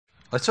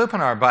Let's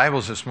open our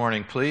Bibles this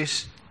morning,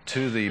 please,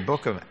 to the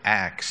book of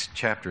Acts,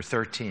 chapter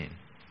 13.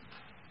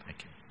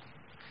 Thank you.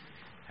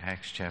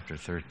 Acts, chapter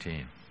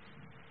 13.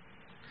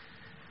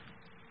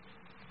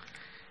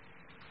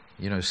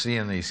 You know,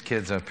 seeing these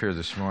kids up here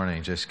this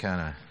morning just kind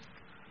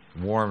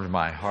of warmed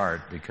my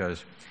heart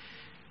because,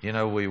 you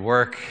know, we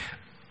work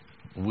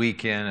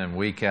week in and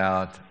week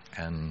out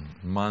and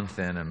month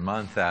in and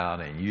month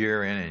out and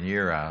year in and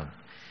year out.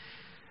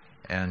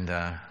 And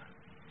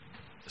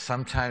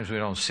sometimes we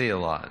don't see a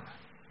lot.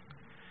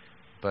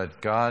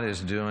 But God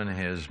is doing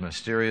His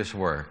mysterious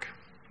work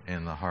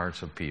in the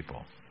hearts of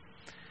people.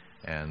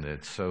 And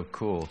it's so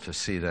cool to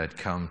see that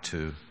come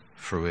to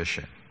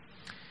fruition.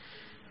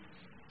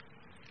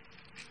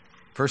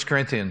 1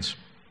 Corinthians,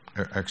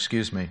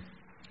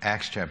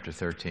 Acts chapter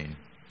 13.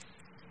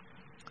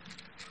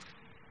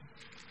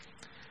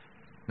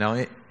 Now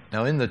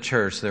in the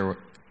church, there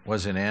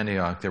was in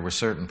Antioch, there were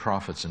certain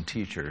prophets and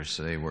teachers.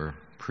 They were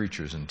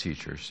preachers and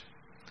teachers.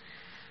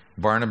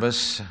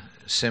 Barnabas,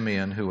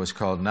 Simeon, who was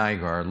called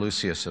Niger,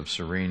 Lucius of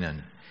Cyrene,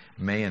 and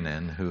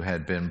Manaen, who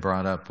had been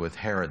brought up with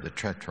Herod the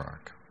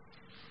Tetrarch,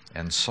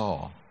 and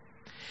Saul.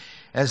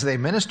 As they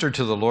ministered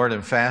to the Lord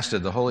and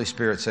fasted, the Holy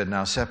Spirit said,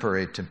 "Now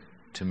separate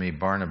to me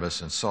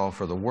Barnabas and Saul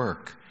for the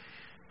work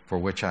for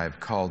which I have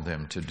called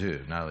them to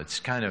do." Now,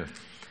 it's kind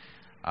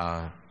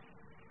of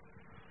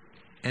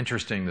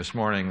interesting this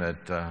morning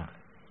that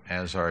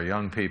as our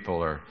young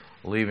people are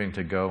leaving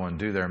to go and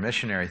do their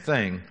missionary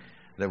thing,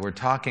 that we're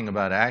talking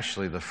about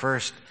actually the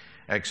first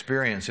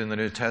experience in the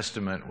New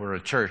Testament where a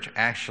church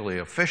actually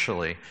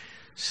officially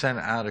sent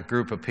out a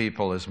group of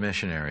people as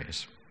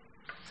missionaries.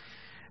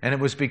 And it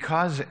was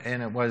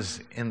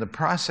in the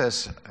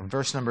process,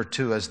 verse number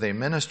 2, as they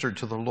ministered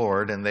to the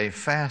Lord and they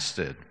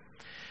fasted.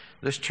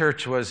 This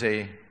church was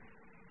a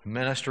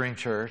ministering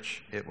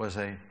church. It was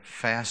a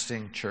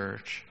fasting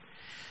church.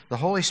 The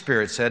Holy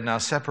Spirit said, "Now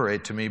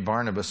separate to me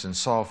Barnabas and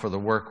Saul for the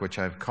work which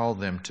I've called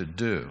them to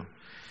do."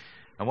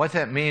 And what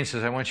that means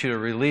is I want you to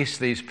release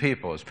these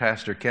people. As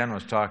Pastor Ken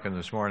was talking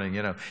this morning,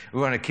 you know,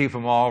 we want to keep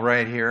them all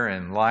right here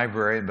in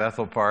Library,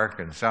 Bethel Park,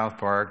 and South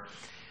Park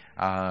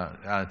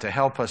to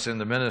help us in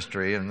the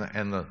ministry.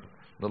 And the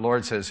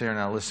Lord says here,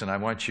 "Now listen, I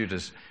want you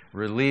to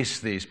release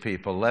these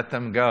people. Let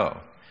them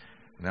go."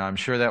 Now, I'm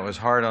sure that was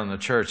hard on the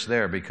church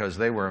there because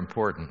they were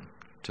important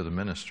to the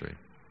ministry.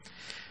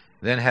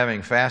 Then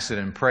having fasted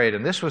and prayed,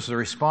 and this was the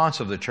response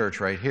of the church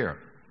right here.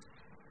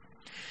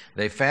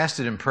 They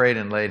fasted and prayed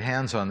and laid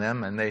hands on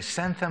them, and they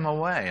sent them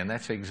away. And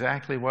that's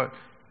exactly what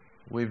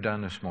we've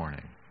done this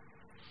morning.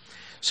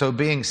 So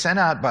being sent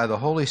out by the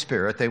Holy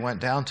Spirit, they went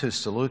down to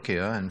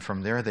Seleucia, and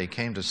from there they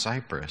came to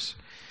Cyprus.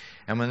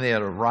 And when they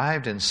had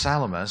arrived in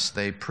Salamis,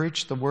 they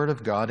preached the word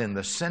of God in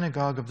the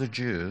synagogue of the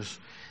Jews.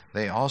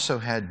 They also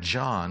had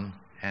John,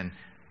 and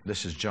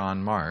this is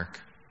John Mark,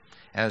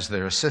 as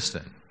their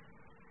assistant.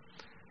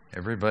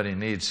 Everybody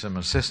needs some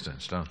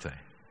assistants, don't they?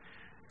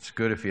 It's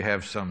good if you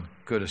have some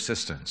good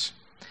assistants.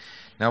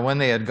 Now, when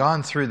they had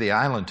gone through the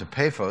island to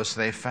Paphos,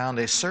 they found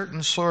a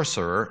certain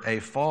sorcerer, a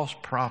false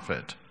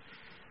prophet.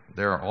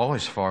 There are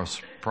always false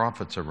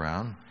prophets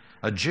around.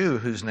 A Jew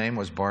whose name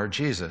was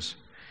Bar-Jesus,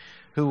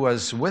 who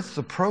was with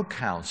the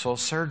proconsul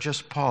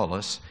Sergius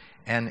Paulus,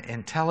 an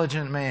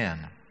intelligent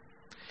man.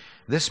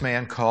 This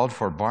man called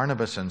for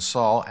Barnabas and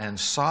Saul and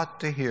sought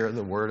to hear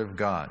the word of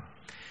God.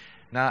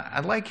 Now,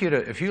 I'd like you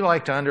to, if you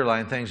like to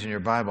underline things in your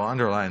Bible,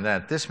 underline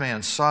that. This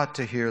man sought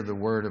to hear the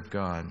word of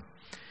God.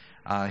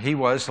 He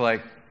was,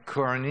 like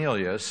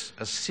Cornelius,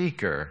 a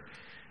seeker.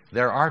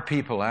 There are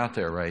people out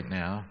there right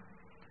now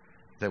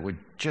that would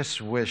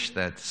just wish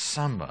that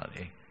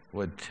somebody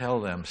would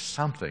tell them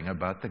something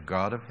about the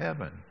God of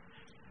heaven.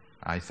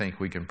 I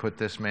think we can put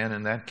this man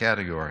in that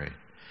category.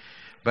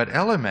 But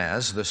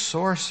Elymas, the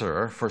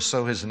sorcerer, for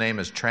so his name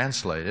is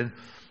translated,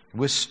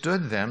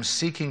 withstood them,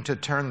 seeking to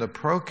turn the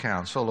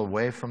proconsul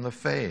away from the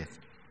faith.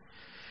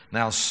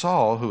 Now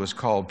Saul, who is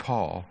called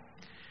Paul,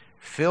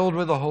 filled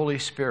with the Holy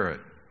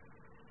Spirit.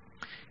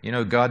 You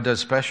know, God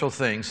does special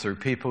things through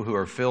people who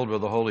are filled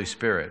with the Holy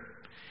Spirit.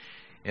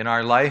 In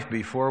our life,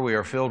 before we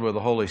are filled with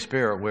the Holy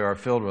Spirit, we are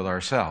filled with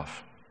ourselves.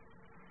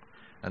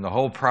 And the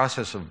whole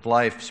process of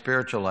life,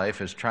 spiritual life,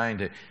 is trying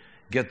to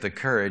get the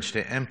courage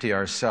to empty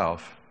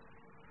ourselves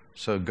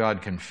so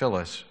God can fill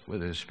us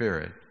with His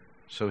Spirit,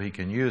 so He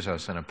can use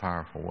us in a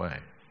powerful way.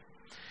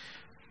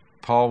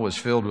 Paul was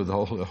filled with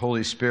the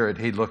Holy Spirit.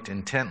 He looked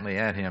intently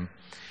at him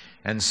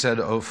and said,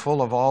 "O full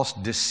of all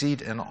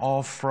deceit and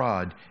all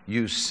fraud,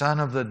 you son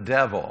of the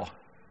devil."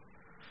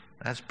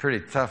 That's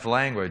pretty tough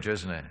language,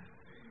 isn't it?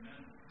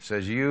 It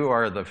says, you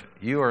are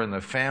in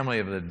the family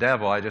of the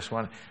devil. I just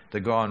want to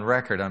go on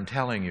record. I'm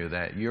telling you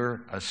that. You're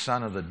a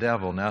son of the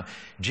devil. Now,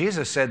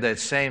 Jesus said that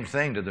same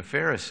thing to the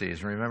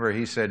Pharisees. Remember,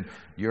 He said,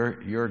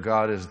 your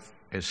God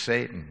is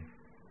Satan.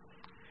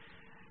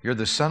 You're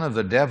the son of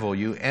the devil,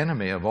 you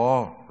enemy of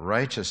all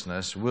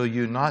righteousness. Will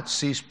you not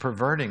cease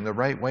perverting the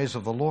right ways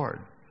of the Lord?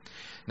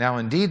 Now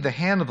indeed the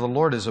hand of the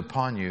Lord is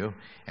upon you,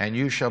 and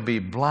you shall be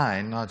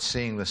blind, not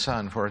seeing the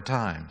sun for a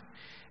time.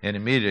 And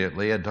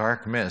immediately a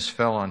dark mist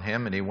fell on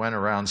him, and he went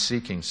around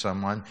seeking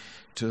someone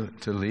to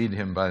lead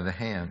him by the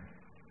hand.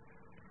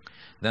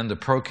 Then the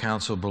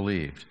proconsul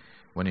believed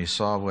when he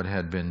saw what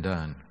had been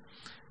done,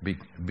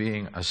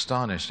 being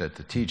astonished at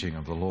the teaching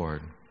of the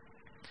Lord.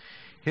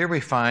 Here we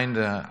find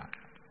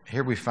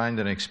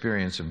an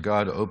experience of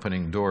God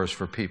opening doors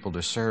for people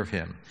to serve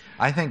Him.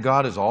 I think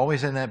God is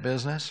always in that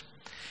business.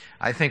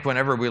 I think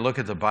whenever we look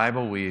at the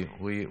Bible,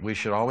 we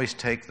should always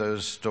take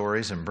those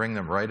stories and bring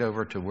them right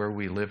over to where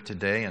we live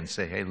today and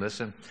say, hey,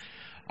 listen,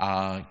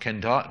 can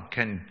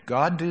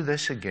God do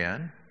this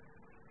again?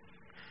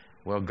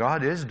 Well,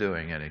 God is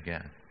doing it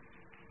again.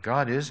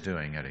 God is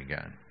doing it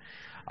again.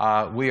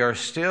 We are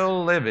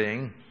still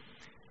living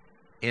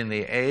in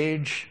the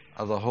age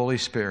of the Holy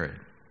Spirit,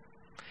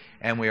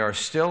 and we are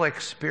still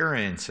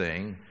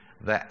experiencing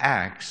the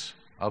acts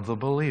of the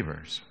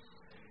believers.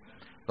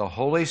 The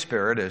Holy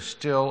Spirit is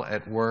still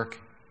at work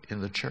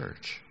in the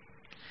church.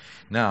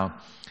 Now,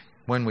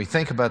 when we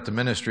think about the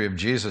ministry of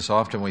Jesus,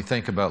 often we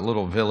think about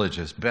little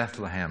villages,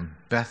 Bethlehem,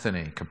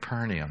 Bethany,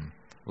 Capernaum,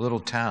 little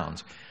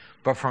towns.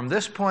 But from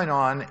this point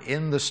on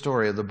in the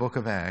story of the book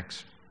of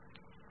Acts,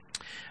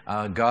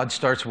 God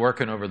starts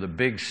working over the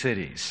big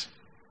cities.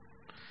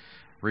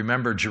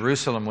 Remember,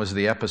 Jerusalem was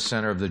the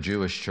epicenter of the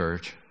Jewish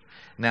church.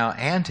 Now,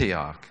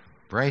 Antioch,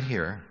 right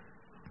here,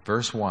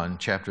 verse 1,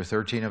 chapter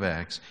 13 of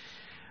Acts,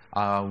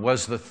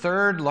 was the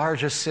third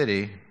largest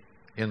city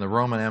in the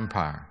Roman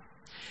Empire.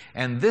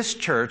 And this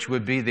church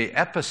would be the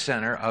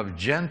epicenter of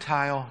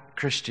Gentile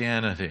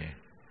Christianity.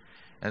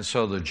 And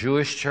so the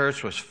Jewish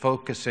church was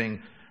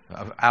focusing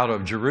out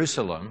of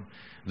Jerusalem.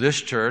 This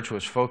church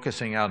was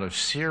focusing out of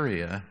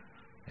Syria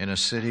in a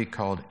city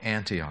called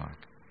Antioch.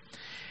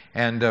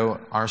 And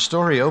our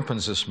story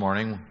opens this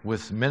morning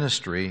with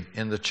ministry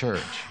in the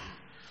church.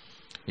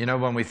 You know,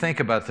 when we think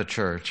about the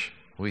church,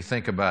 we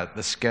think about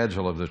the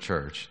schedule of the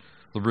church,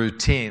 the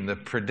routine, the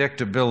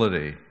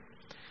predictability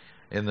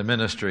in the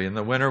ministry. In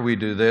the winter, we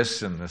do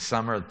this. In the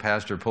summer, the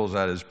pastor pulls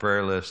out his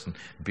prayer list and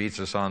beats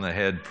us on the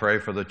head, pray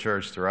for the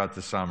church throughout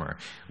the summer.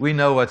 We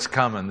know what's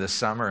coming this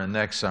summer and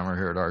next summer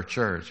here at our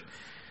church.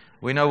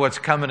 We know what's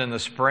coming in the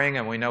spring,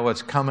 and we know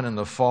what's coming in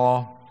the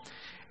fall.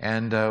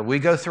 And we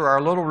go through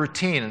our little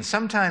routine. And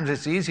sometimes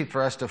it's easy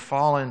for us to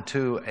fall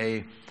into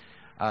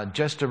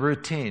just a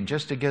routine,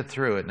 just to get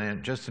through it,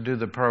 and just to do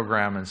the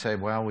program and say,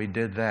 well, we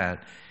did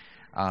that.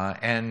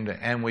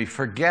 And we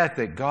forget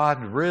that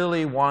God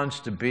really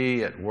wants to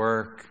be at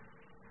work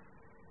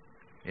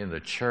in the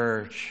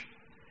church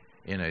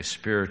in a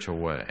spiritual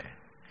way.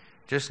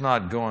 Just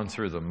not going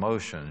through the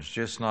motions,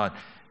 just not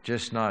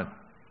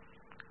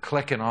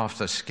clicking off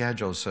the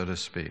schedule, so to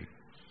speak.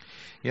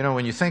 You know,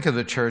 when you think of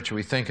the church,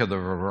 we think of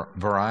the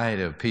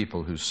variety of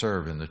people who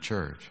serve in the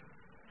church.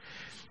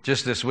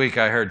 Just this week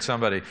I heard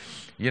somebody,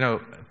 you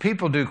know,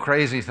 people do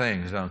crazy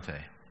things, don't they?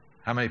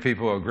 How many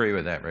people agree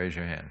with that? Raise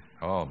your hand.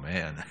 Oh,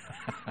 man.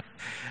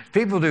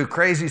 People do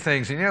crazy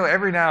things. And, you know,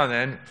 every now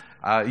and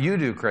then, you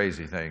do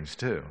crazy things,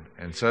 too.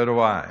 And so do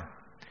I.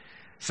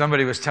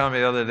 Somebody was telling me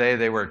the other day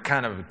they were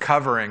kind of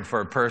covering for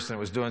a person that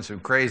was doing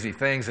some crazy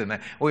things. And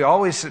we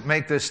always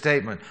make this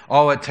statement,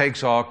 oh, it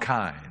takes all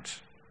kinds.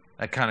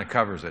 That kind of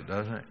covers it,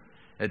 doesn't it?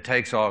 It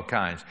takes all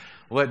kinds.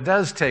 Well, it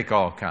does take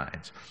all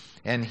kinds.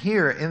 And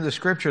here in the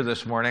scripture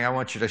this morning, I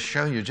want you to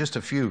show you just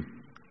a few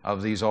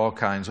of these all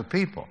kinds of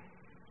people.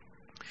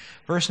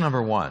 Verse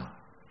number 1,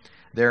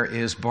 there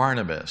is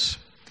Barnabas.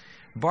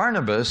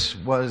 Barnabas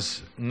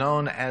was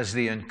known as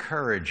the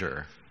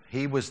encourager.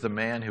 He was the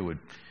man who would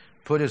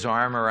put his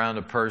arm around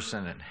a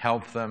person and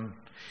help them.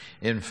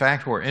 In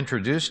fact, we're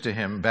introduced to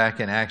him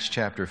back in Acts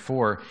chapter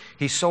 4.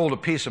 He sold a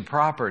piece of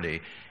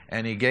property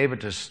and he gave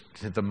it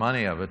to the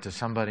money of it to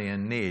somebody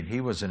in need.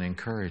 He was an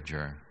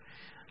encourager.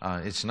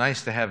 It's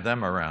nice to have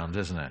them around,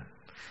 isn't it?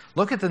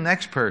 Look at the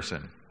next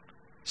person,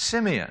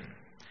 Simeon.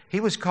 He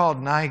was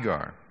called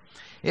Nigar.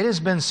 It has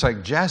been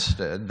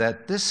suggested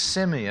that this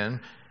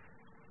Simeon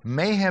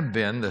may have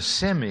been the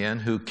Simeon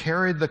who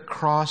carried the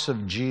cross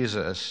of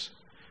Jesus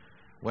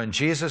when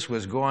Jesus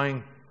was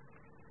going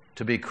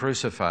to be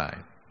crucified.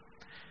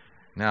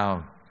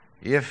 Now,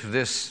 if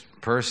this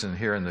person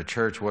here in the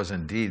church was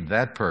indeed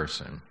that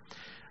person,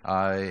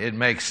 it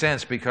makes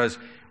sense, because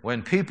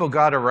when people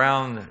got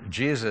around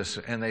Jesus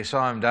and they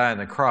saw him die on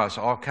the cross,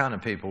 all kind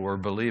of people were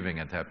believing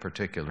at that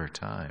particular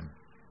time.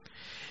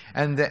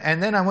 And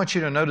then I want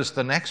you to notice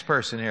the next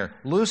person here,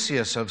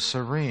 Lucius of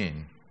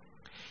Cyrene.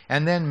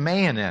 And then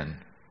Manaen.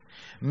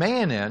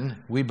 Manaen,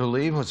 we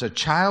believe, was a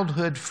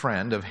childhood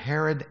friend of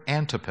Herod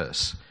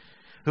Antipas,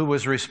 who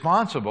was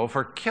responsible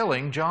for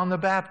killing John the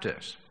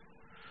Baptist.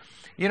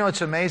 You know,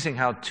 it's amazing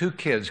how two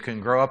kids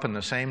can grow up in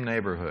the same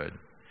neighborhood,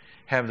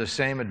 have the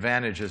same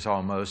advantages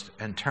almost,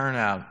 and turn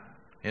out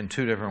in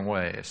two different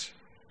ways.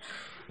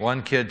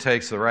 One kid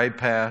takes the right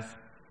path,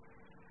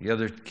 the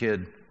other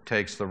kid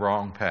takes the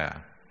wrong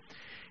path.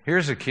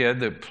 Here's a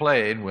kid that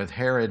played with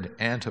Herod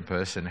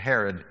Antipas, and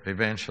Herod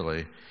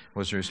eventually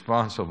was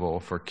responsible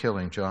for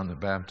killing John the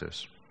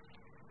Baptist.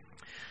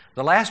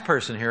 The last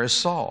person here is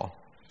Saul.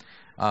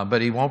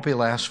 but he won't be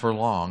last for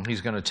long.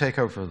 He's going to take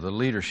over the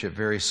leadership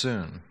very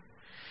soon.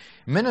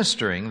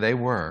 Ministering, they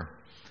were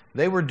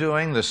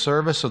doing the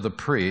service of the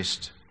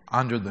priest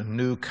under the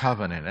new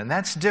covenant, and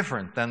that's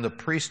different than the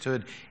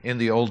priesthood in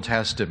the Old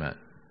Testament.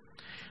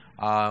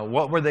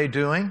 What were they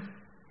doing?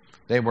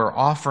 They were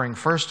offering,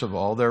 first of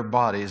all, their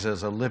bodies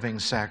as a living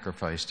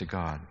sacrifice to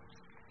God.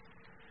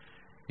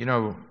 You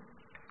know,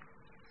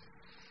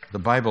 the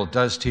Bible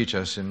does teach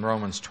us in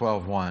Romans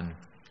 12:1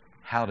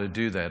 how to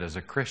do that as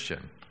a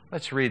Christian.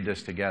 Let's read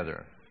this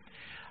together.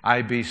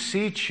 I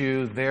beseech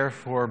you,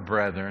 therefore,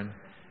 brethren,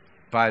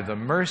 by the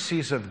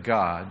mercies of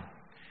God,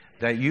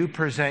 that you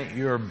present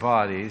your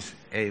bodies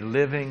a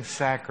living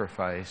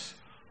sacrifice,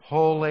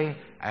 holy,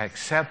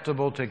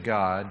 acceptable to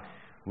God,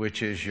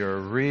 which is your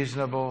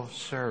reasonable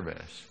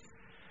service.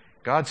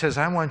 God says,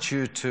 I want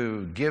you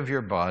to give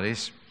your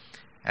bodies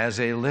as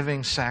a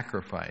living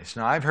sacrifice.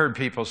 Now, I've heard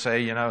people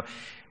say,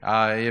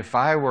 if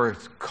I were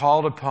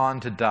called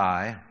upon to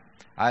die,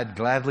 I'd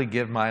gladly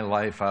give my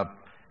life up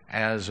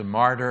as a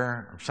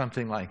martyr or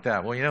something like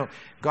that. Well,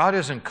 God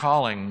isn't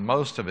calling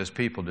most of His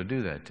people to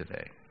do that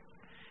today.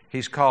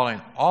 He's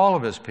calling all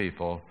of His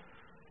people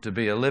to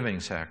be a living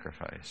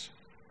sacrifice,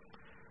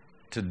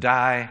 to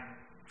die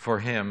for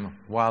Him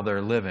while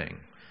they're living,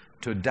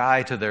 to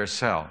die to their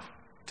self,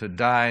 to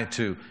die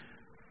to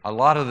a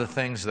lot of the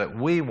things that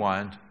we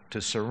want,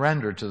 to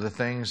surrender to the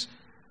things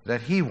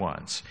that He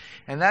wants.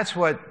 And that's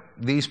what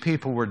these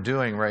people were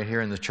doing right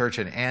here in the church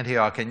in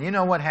Antioch. And you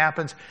know what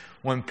happens?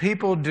 When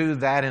people do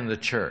that in the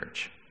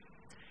church,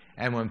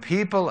 and when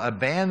people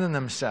abandon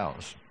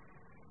themselves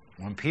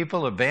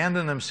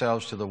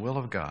to the will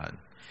of God,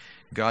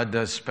 God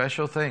does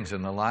special things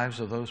in the lives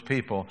of those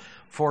people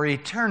for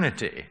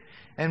eternity.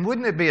 And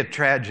wouldn't it be a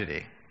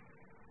tragedy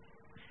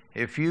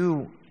if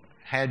you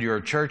had your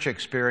church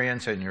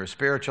experience and your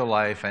spiritual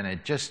life and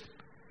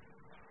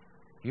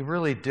you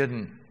really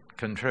didn't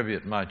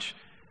contribute much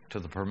to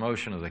the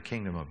promotion of the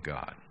kingdom of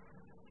God?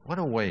 What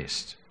a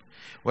waste.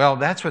 Well,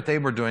 that's what they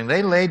were doing.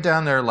 They laid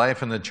down their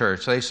life in the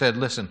church. They said,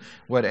 listen,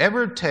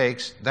 whatever it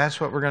takes, that's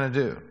what we're going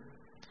to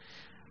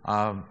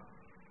do.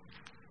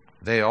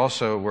 They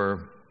also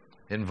were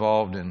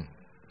involved in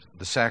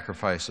the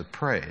sacrifice of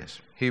praise.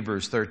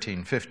 Hebrews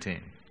 13:15.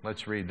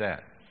 Let's read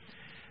that.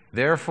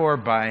 Therefore,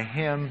 by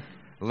Him,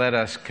 let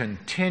us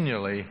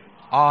continually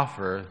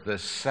offer the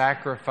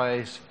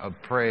sacrifice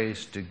of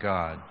praise to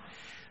God.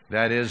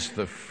 That is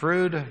the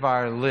fruit of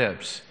our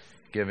lips,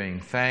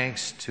 giving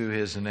thanks to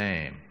His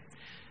name.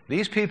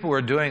 These people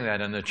were doing that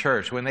in the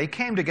church. When they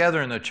came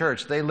together in the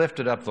church, they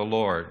lifted up the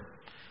Lord.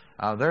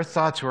 Their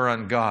thoughts were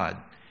on God.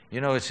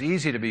 It's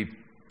easy to be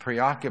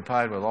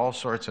preoccupied with all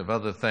sorts of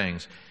other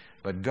things,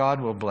 but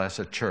God will bless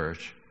a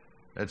church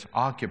that's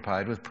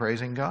occupied with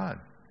praising God.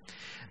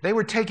 They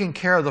were taking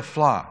care of the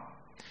flock.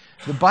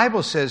 The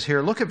Bible says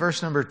here, look at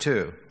verse number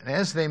 2.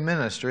 As they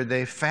ministered,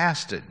 they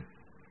fasted.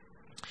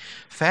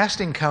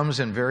 Fasting comes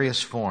in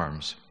various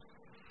forms.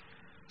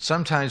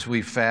 Sometimes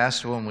we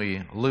fast when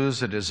we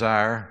lose a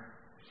desire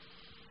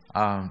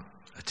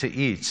to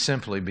eat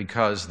simply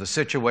because the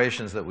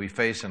situations that we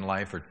face in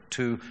life are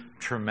too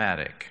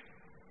traumatic.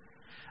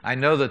 I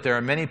know that there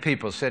are many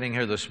people sitting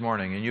here this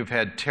morning and you've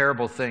had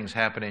terrible things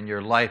happen in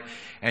your life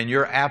and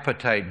your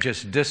appetite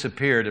just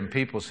disappeared and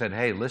people said,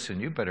 hey, listen,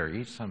 you better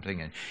eat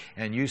something.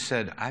 And you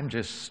said, I'm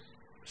just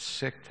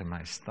sick to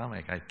my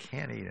stomach. I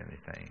can't eat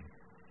anything.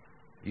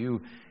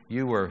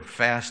 You were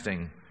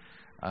fasting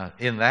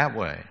in that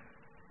way.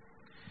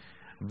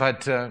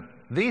 But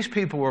these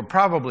people were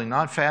probably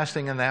not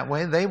fasting in that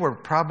way. They were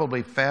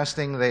probably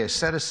fasting. They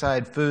set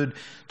aside food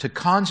to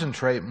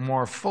concentrate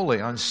more fully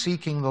on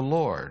seeking the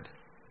Lord.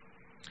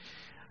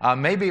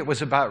 Maybe it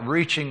was about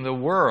reaching the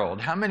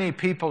world. How many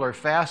people are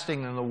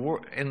fasting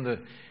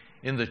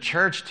in the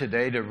church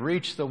today to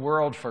reach the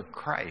world for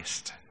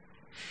Christ?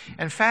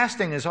 And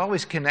fasting is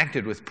always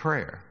connected with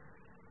prayer.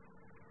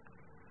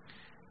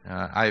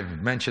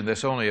 I've mentioned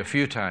this only a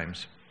few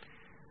times,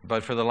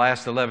 but for the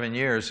last 11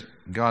 years,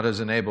 God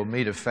has enabled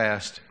me to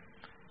fast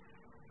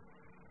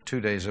 2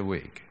 days a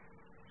week.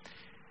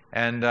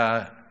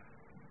 And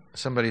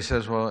somebody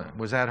says, well,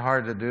 was that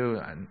hard to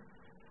do?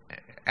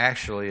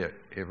 Actually,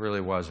 it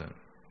really wasn't.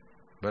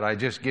 But I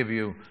just give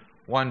you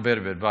one bit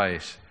of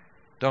advice.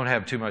 Don't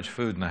have too much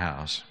food in the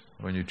house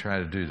when you try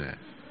to do that.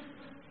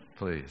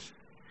 Please.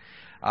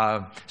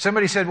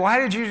 Somebody said, why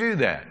did you do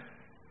that?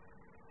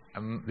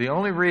 The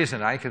only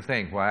reason I could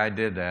think why I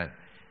did that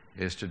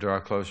is to draw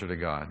closer to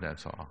God,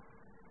 that's all.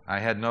 I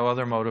had no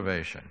other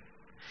motivation.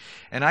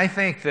 And I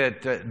think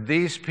that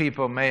these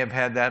people may have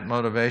had that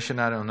motivation.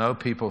 I don't know.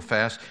 People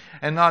fast.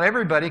 And not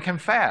everybody can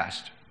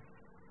fast.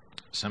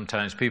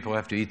 Sometimes people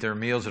have to eat their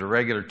meals at a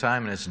regular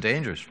time, and it's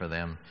dangerous for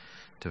them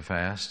to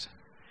fast.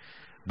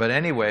 But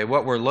anyway,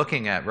 what we're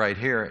looking at right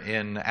here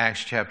in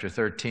Acts chapter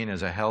 13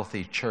 is a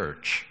healthy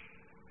church.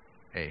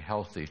 A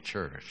healthy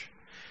church.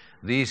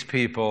 These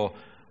people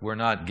were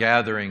not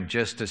gathering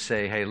just to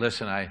say, hey,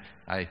 listen,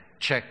 I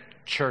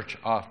checked church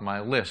off my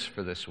list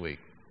for this week.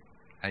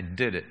 I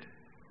did it.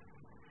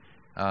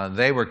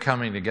 They were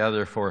coming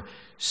together for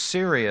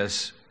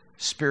serious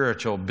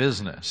spiritual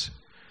business.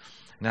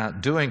 Now,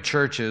 doing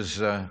church is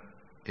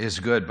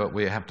good, but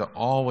we have to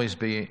always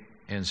be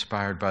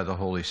inspired by the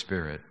Holy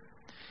Spirit.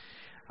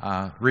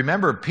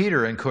 Remember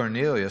Peter and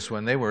Cornelius,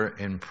 when they were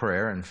in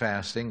prayer and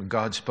fasting,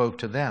 God spoke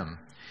to them.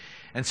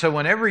 And so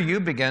whenever you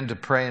begin to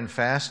pray and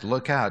fast,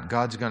 look out.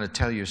 God's going to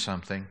tell you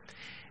something.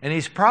 And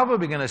He's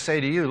probably going to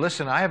say to you,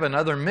 listen, I have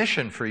another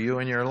mission for you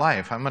in your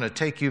life. I'm going to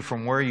take you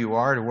from where you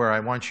are to where I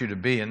want you to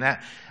be. And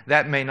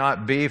that may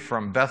not be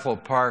from Bethel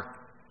Park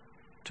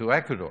to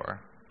Ecuador.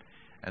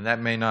 And that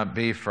may not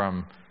be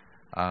from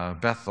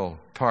Bethel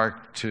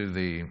Park to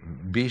the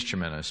beach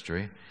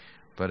ministry.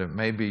 But it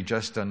may be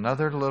just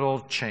another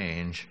little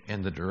change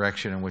in the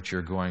direction in which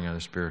you're going in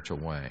a spiritual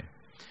way.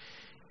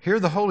 Here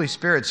the Holy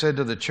Spirit said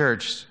to the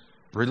church,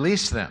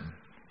 release them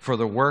for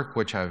the work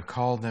which I've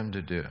called them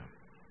to do.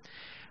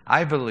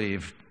 I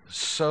believe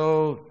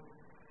so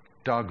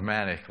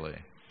dogmatically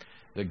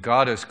that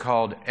God has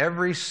called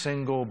every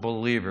single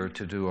believer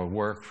to do a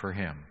work for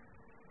Him.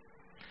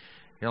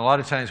 You know, a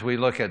lot of times we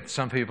look at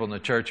some people in the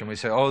church and we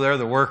say, oh, they're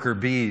the worker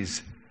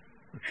bees.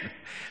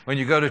 When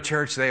you go to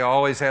church, they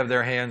always have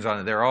their hands on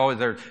it.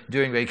 They're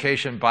doing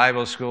vacation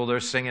Bible school, they're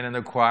singing in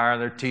the choir,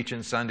 they're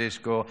teaching Sunday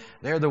school.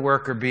 They're the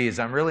worker bees.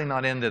 I'm really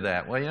not into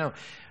that. Well, you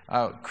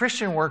know,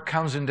 Christian work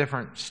comes in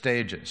different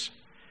stages.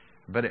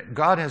 But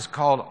God has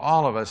called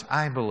all of us,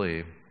 I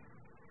believe,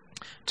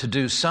 to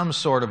do some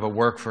sort of a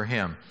work for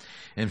Him.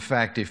 In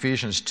fact,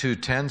 Ephesians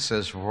 2:10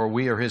 says, for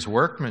we are His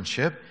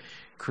workmanship,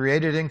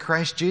 created in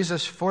Christ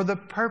Jesus for the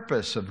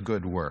purpose of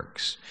good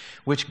works,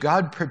 which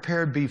God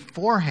prepared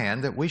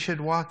beforehand that we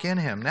should walk in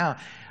Him. Now,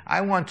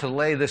 I want to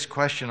lay this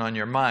question on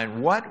your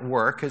mind. What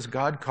work has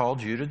God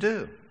called you to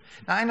do?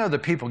 Now, I know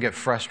that people get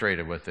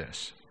frustrated with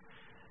this,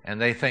 and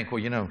they think, well,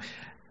 you know,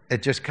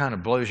 it just kind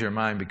of blows your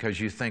mind because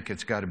you think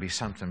it's got to be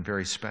something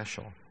very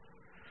special.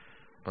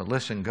 But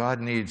listen,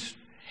 God needs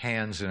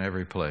hands in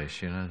every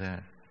place, you know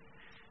that?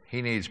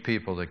 He needs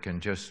people that can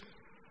just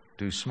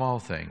do small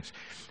things.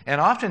 And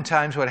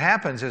oftentimes what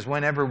happens is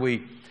whenever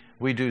we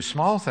do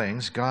small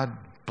things, God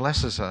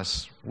blesses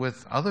us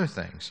with other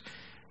things.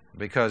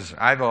 Because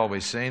I've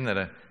always seen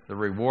that the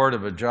reward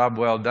of a job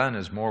well done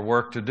is more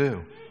work to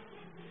do.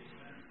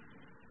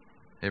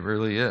 It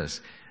really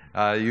is.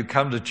 You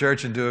come to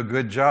church and do a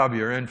good job,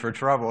 you're in for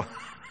trouble.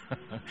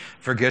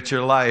 Forget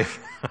your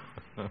life.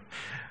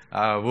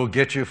 We'll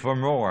get you for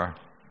more.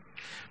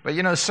 But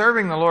you know,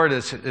 serving the Lord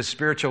is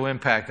spiritual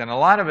impact, and a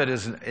lot of it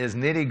is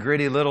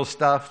nitty-gritty little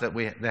stuff that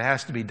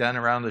has to be done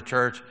around the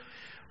church.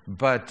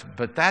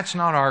 But that's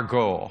not our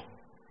goal.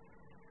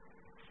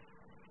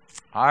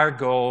 Our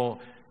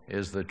goal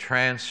is the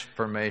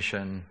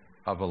transformation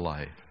of a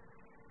life.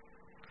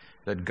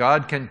 That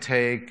God can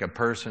take a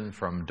person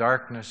from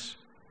darkness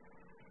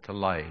to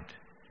light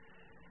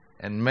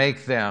and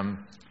make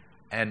them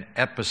an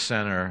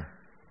epicenter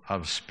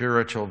of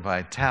spiritual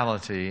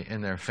vitality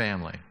in their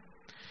family.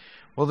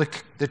 Well,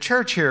 the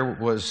church here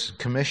was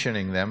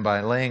commissioning them by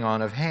laying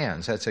on of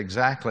hands. That's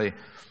exactly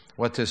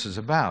what this is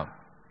about.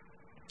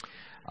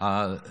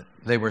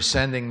 They were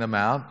sending them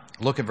out.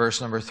 Look at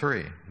verse number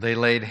 3. They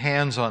laid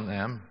hands on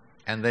them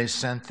and they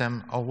sent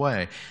them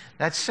away.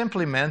 That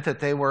simply meant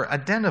that they were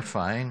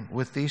identifying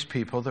with these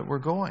people that were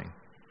going.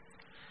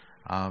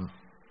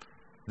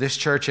 This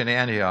church in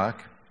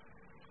Antioch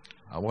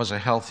was a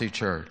healthy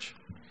church.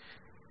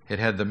 It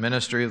had the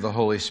ministry of the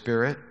Holy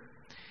Spirit.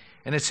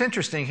 And it's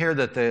interesting here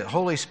that the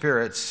Holy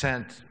Spirit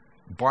sent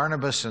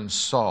Barnabas and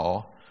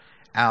Saul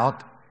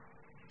out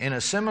in a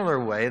similar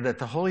way that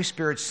the Holy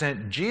Spirit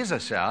sent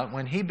Jesus out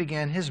when He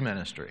began His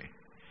ministry.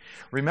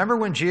 Remember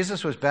when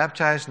Jesus was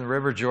baptized in the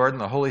River Jordan,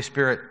 the Holy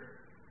Spirit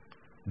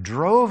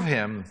drove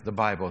Him, the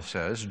Bible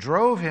says,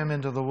 drove Him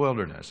into the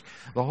wilderness.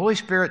 The Holy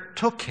Spirit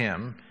took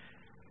Him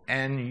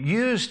and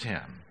used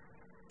Him,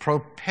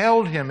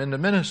 propelled Him into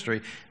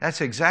ministry.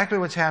 That's exactly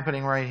what's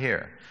happening right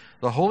here.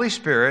 The Holy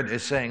Spirit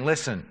is saying,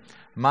 listen,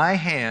 my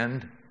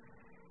hand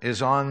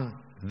is on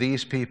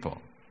these people,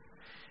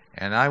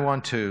 and I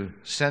want to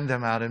send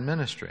them out in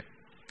ministry.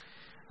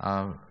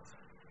 A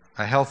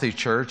healthy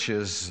church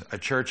is a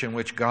church in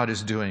which God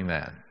is doing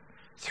that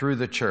through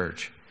the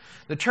church.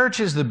 The church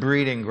is the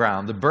breeding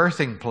ground, the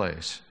birthing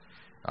place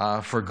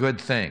for good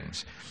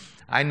things.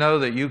 I know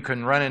that you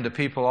can run into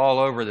people all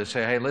over that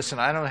say, hey, listen,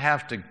 I don't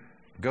have to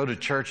go to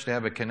church to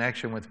have a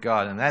connection with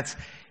God. And that's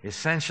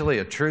essentially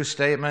a true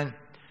statement,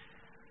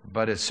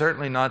 but it's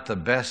certainly not the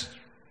best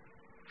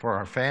for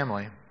our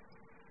family.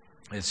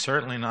 It's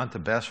certainly not the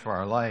best for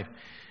our life.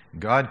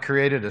 God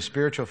created a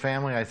spiritual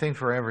family, I think,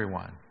 for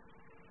everyone.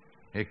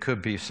 It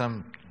could be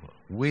some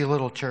wee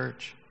little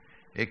church.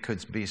 It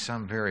could be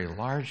some very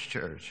large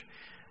church.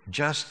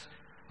 Just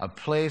a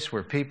place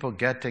where people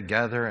get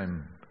together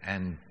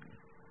and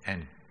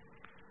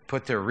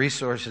put their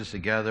resources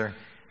together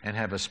and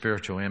have a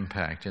spiritual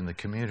impact in the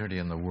community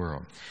and the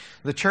world.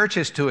 The church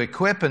is to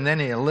equip and then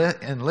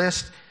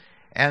enlist,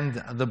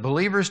 and the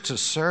believers to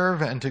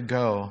serve and to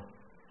go.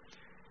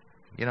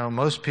 You know,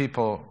 most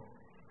people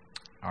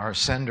are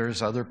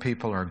senders, other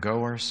people are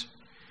goers.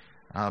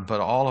 but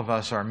all of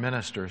us are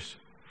ministers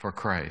for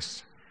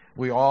Christ.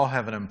 We all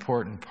have an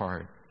important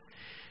part.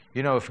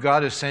 You know, if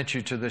God has sent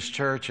you to this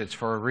church, it's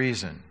for a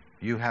reason.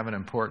 You have an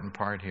important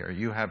part here.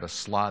 You have a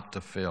slot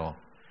to fill.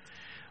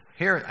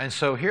 And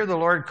so here the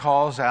Lord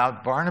calls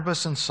out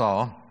Barnabas and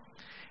Saul.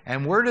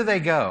 And where do they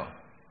go?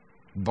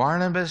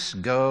 Barnabas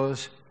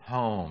goes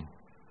home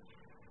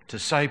to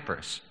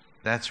Cyprus.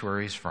 That's where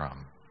he's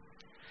from.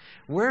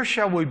 Where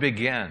shall we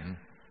begin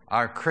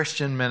our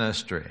Christian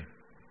ministry?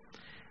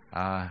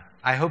 I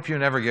hope you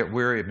never get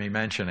weary of me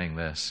mentioning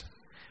this.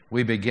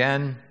 We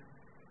begin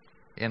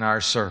in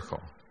our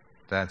circle.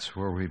 That's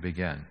where we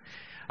begin.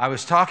 I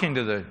was talking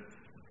to the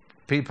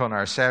people in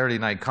our Saturday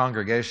night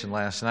congregation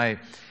last night,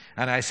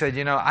 and I said,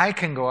 you know, I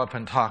can go up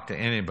and talk to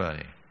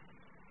anybody.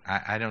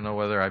 I don't know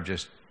whether I've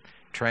just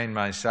trained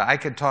myself. I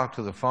could talk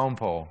to the phone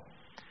pole.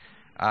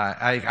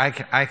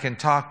 I can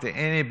talk to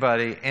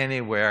anybody,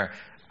 anywhere.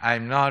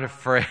 I'm not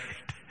afraid.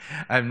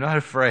 I'm not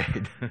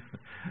afraid.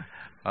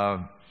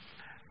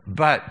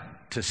 But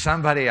to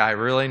somebody I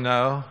really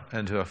know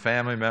and to a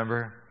family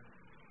member,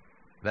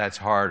 that's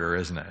harder,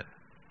 isn't it?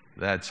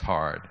 That's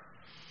hard.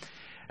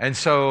 And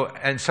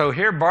so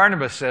here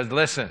Barnabas says,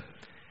 listen,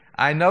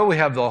 I know we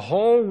have the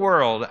whole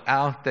world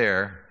out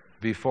there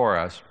before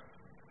us,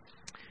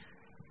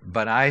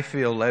 but I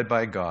feel led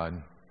by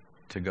God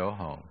to go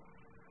home.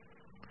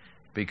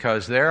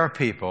 Because there are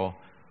people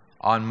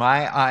on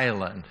my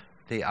island,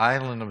 the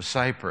island of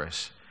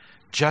Cyprus,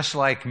 just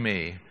like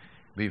me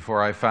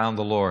before I found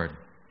the Lord.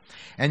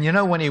 And you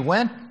know, when he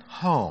went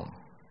home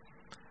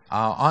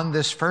on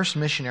this first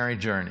missionary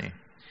journey,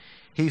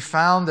 he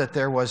found that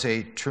there was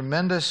a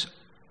tremendous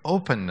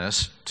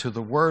openness to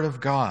the Word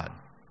of God.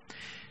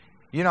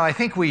 You know, I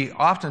think we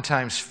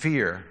oftentimes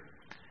fear,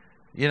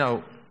 you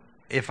know,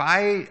 if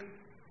I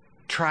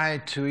try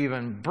to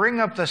even bring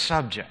up the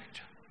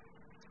subject,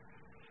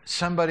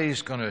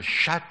 somebody's going to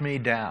shut me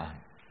down,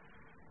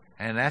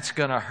 and that's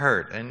going to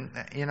hurt. And,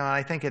 you know,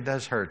 I think it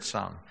does hurt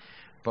some.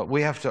 But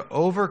we have to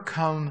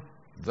overcome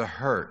the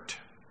hurt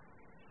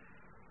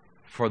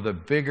for the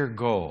bigger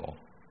goal.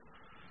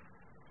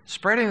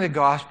 Spreading the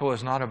gospel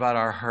is not about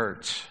our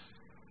hurts.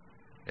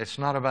 It's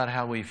not about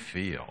how we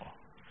feel.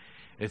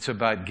 It's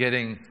about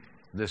getting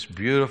this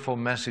beautiful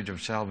message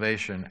of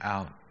salvation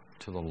out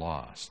to the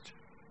lost.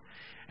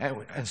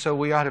 And so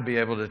we ought to be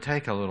able to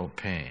take a little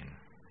pain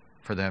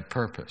for that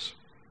purpose.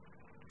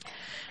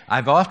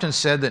 I've often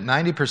said that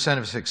 90%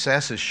 of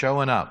success is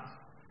showing up.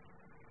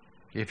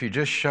 If you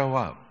just show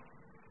up,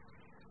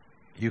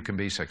 you can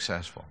be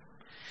successful.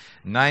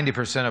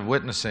 90% of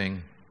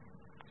witnessing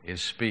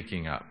is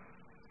speaking up.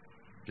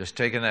 Just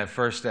taking that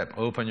first step,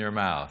 open your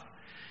mouth.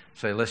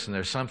 Say, listen,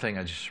 there's something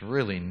I just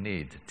really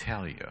need to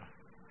tell you.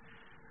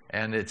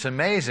 And it's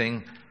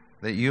amazing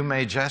that you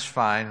may just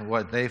find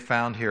what they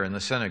found here in the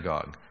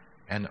synagogue,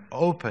 an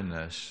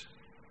openness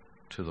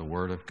to the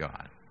Word of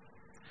God.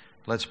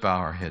 Let's bow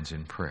our heads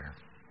in prayer.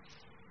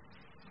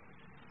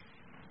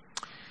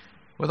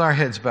 With our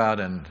heads bowed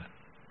and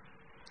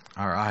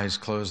our eyes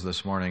closed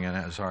this morning, and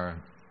as our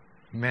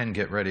men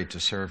get ready to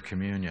serve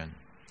communion,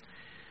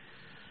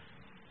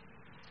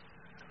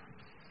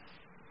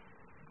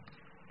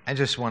 I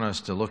just want us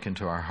to look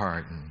into our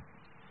heart and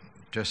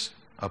just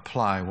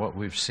apply what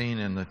we've seen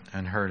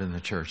and heard in the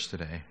church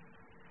today.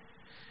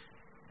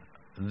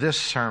 This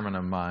sermon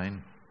of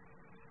mine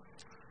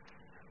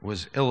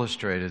was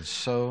illustrated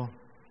so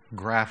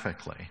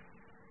graphically.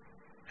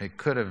 It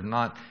could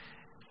not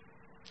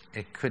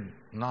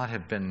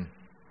have been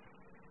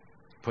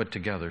put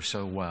together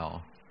so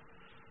well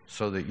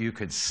so that you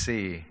could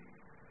see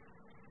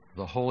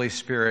the Holy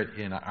Spirit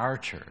in our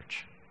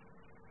church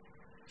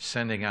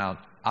sending out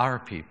our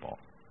people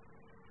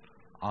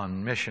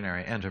on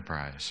missionary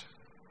enterprise,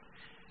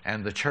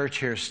 and the church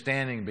here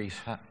standing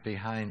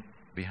behind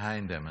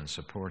them and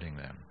supporting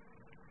them.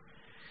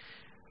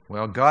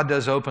 Well, God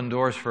does open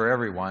doors for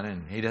everyone,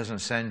 and He doesn't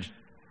send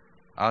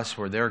us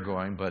where they're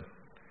going, but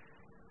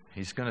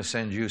He's going to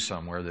send you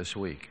somewhere this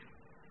week.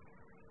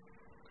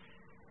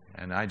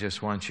 And I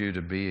just want you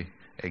to be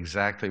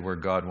exactly where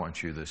God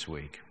wants you this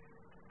week.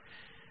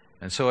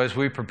 And so as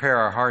we prepare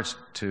our hearts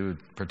to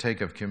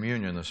partake of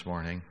communion this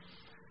morning,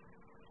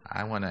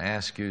 I want to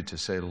ask you to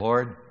say,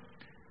 Lord,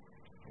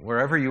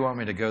 wherever you want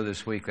me to go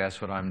this week, that's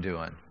what I'm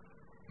doing.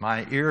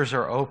 My ears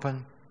are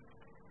open.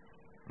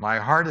 My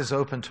heart is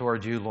open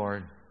toward you,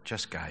 Lord.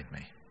 Just guide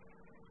me.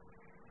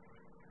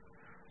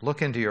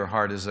 Look into your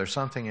heart. Is there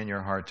something in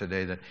your heart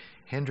today that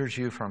hinders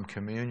you from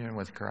communion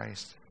with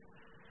Christ?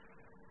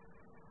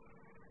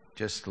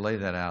 Just lay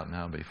that out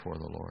now before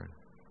the Lord.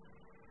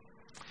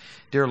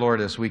 Dear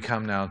Lord, as we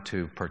come now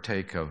to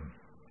partake of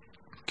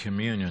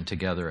communion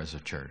together as a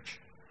church,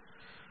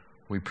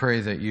 we pray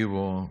that you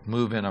will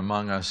move in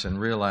among us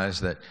and realize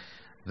that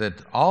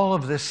all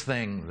of this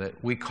thing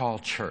that we call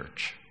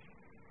church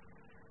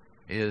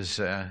is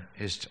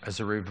as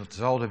a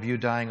result of you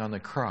dying on the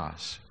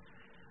cross,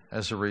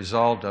 as a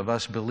result of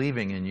us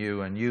believing in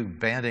you and you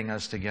banding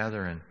us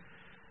together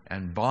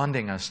and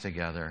bonding us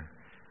together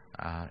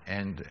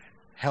and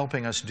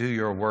helping us do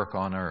your work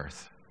on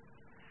earth.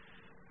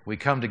 we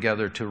come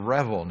together to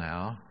revel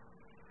now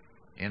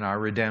in our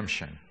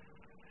redemption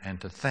and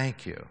to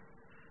thank you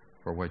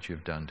for what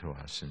you've done to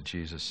us. In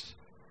Jesus'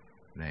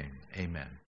 name, amen.